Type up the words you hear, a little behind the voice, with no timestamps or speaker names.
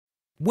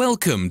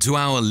Welcome to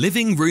our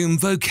living room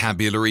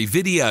vocabulary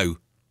video.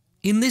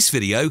 In this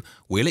video,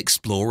 we'll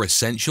explore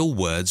essential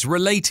words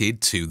related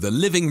to the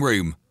living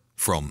room.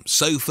 From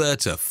sofa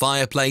to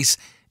fireplace,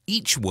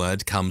 each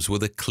word comes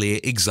with a clear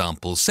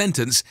example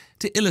sentence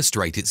to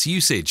illustrate its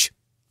usage.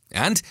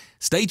 And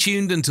stay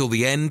tuned until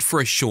the end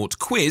for a short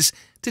quiz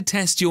to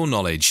test your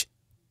knowledge.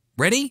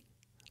 Ready?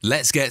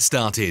 Let's get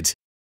started.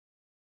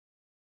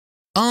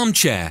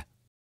 Armchair.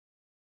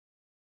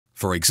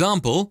 For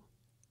example,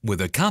 with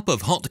a cup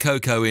of hot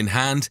cocoa in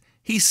hand,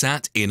 he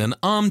sat in an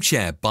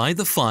armchair by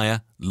the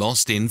fire,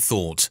 lost in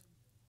thought.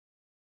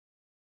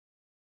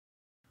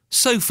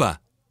 Sofa.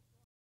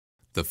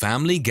 The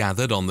family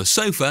gathered on the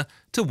sofa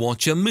to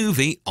watch a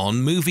movie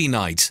on movie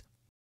night.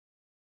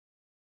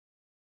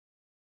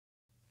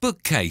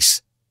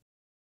 Bookcase.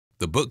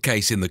 The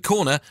bookcase in the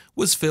corner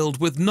was filled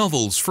with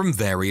novels from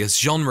various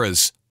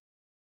genres.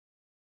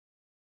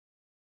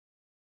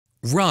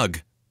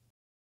 Rug.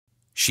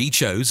 She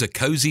chose a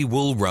cozy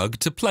wool rug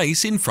to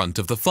place in front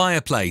of the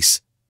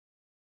fireplace.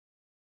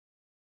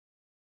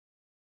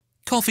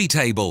 Coffee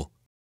table.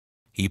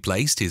 He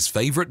placed his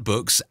favourite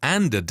books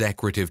and a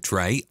decorative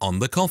tray on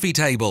the coffee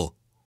table.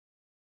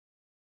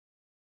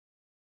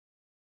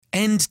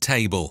 End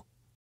table.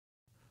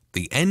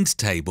 The end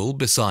table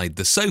beside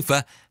the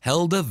sofa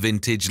held a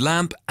vintage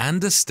lamp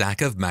and a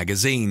stack of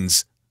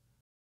magazines.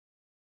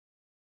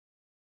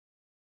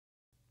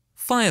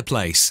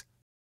 Fireplace.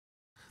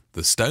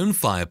 The stone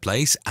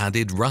fireplace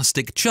added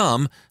rustic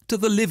charm to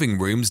the living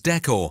room's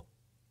decor.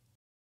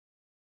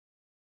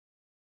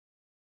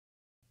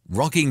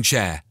 Rocking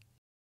chair.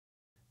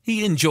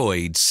 He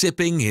enjoyed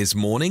sipping his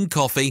morning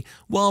coffee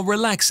while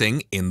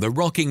relaxing in the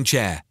rocking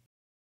chair.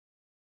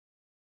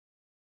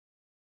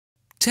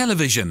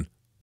 Television.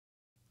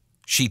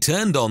 She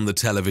turned on the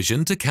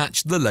television to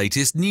catch the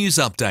latest news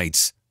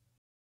updates.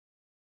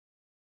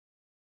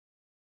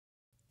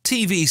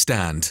 TV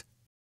stand.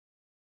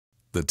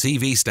 The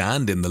TV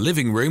stand in the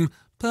living room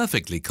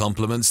perfectly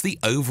complements the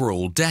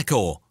overall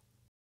decor.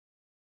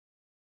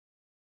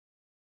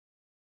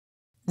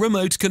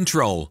 Remote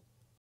control.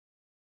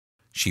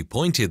 She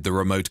pointed the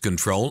remote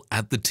control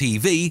at the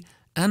TV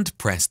and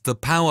pressed the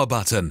power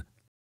button.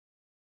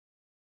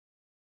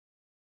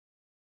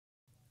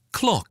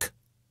 Clock.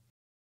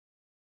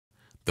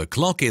 The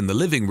clock in the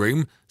living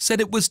room said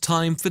it was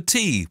time for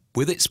tea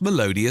with its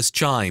melodious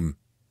chime.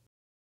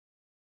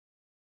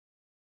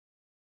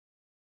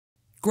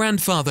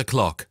 Grandfather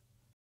clock.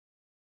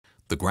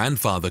 The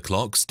grandfather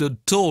clock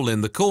stood tall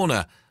in the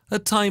corner, a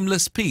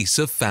timeless piece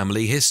of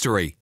family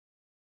history.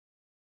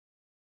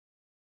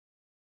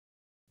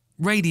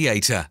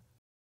 Radiator.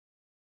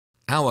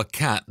 Our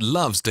cat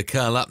loves to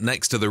curl up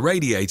next to the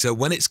radiator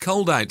when it's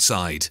cold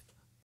outside.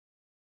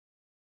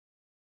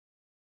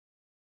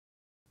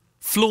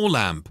 Floor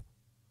lamp.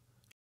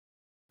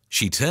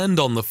 She turned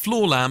on the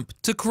floor lamp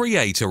to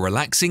create a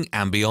relaxing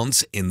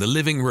ambience in the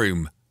living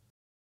room.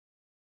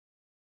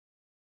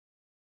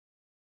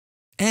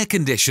 Air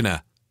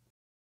conditioner.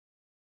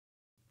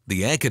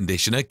 The air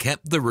conditioner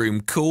kept the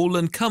room cool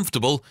and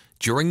comfortable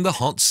during the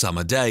hot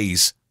summer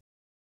days.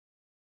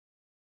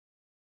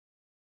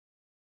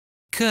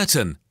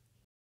 Curtain.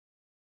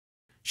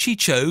 She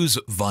chose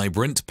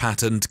vibrant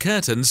patterned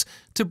curtains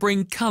to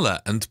bring colour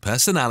and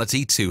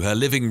personality to her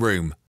living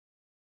room.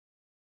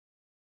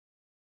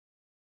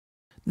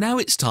 Now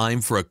it's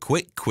time for a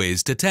quick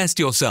quiz to test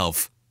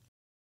yourself.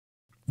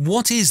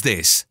 What is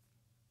this?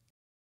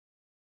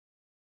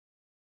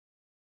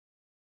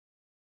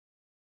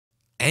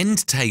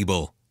 End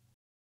table.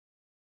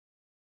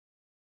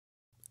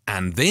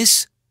 And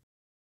this?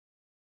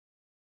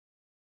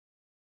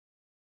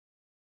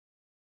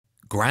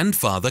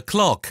 Grandfather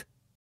clock.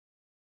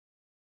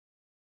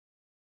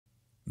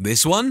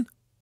 This one?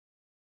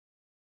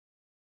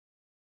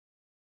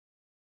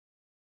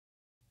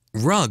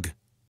 Rug.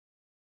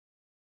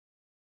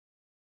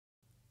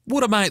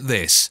 What about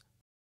this?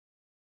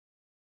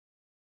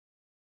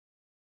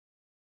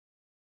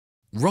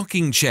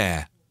 Rocking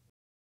chair.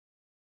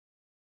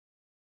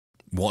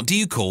 What do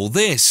you call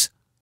this?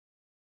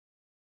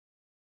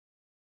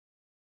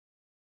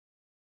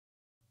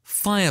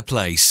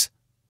 Fireplace.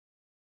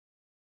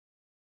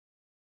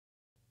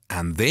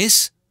 And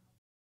this?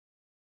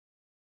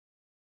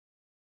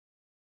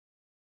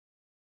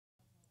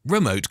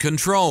 Remote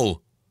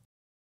control.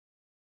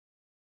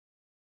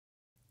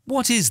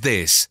 What is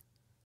this?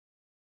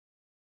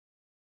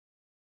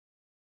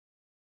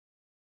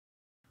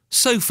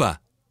 Sofa.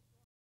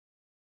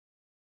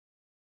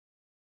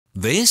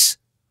 This?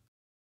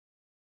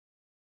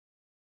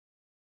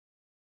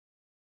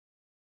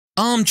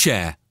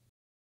 Armchair.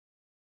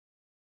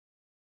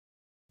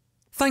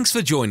 Thanks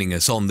for joining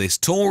us on this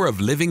tour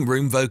of living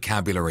room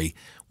vocabulary.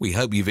 We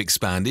hope you've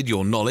expanded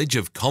your knowledge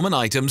of common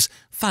items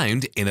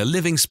found in a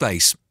living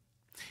space.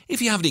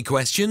 If you have any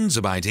questions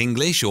about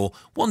English or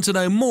want to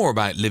know more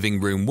about living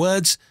room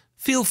words,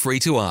 feel free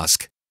to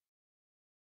ask.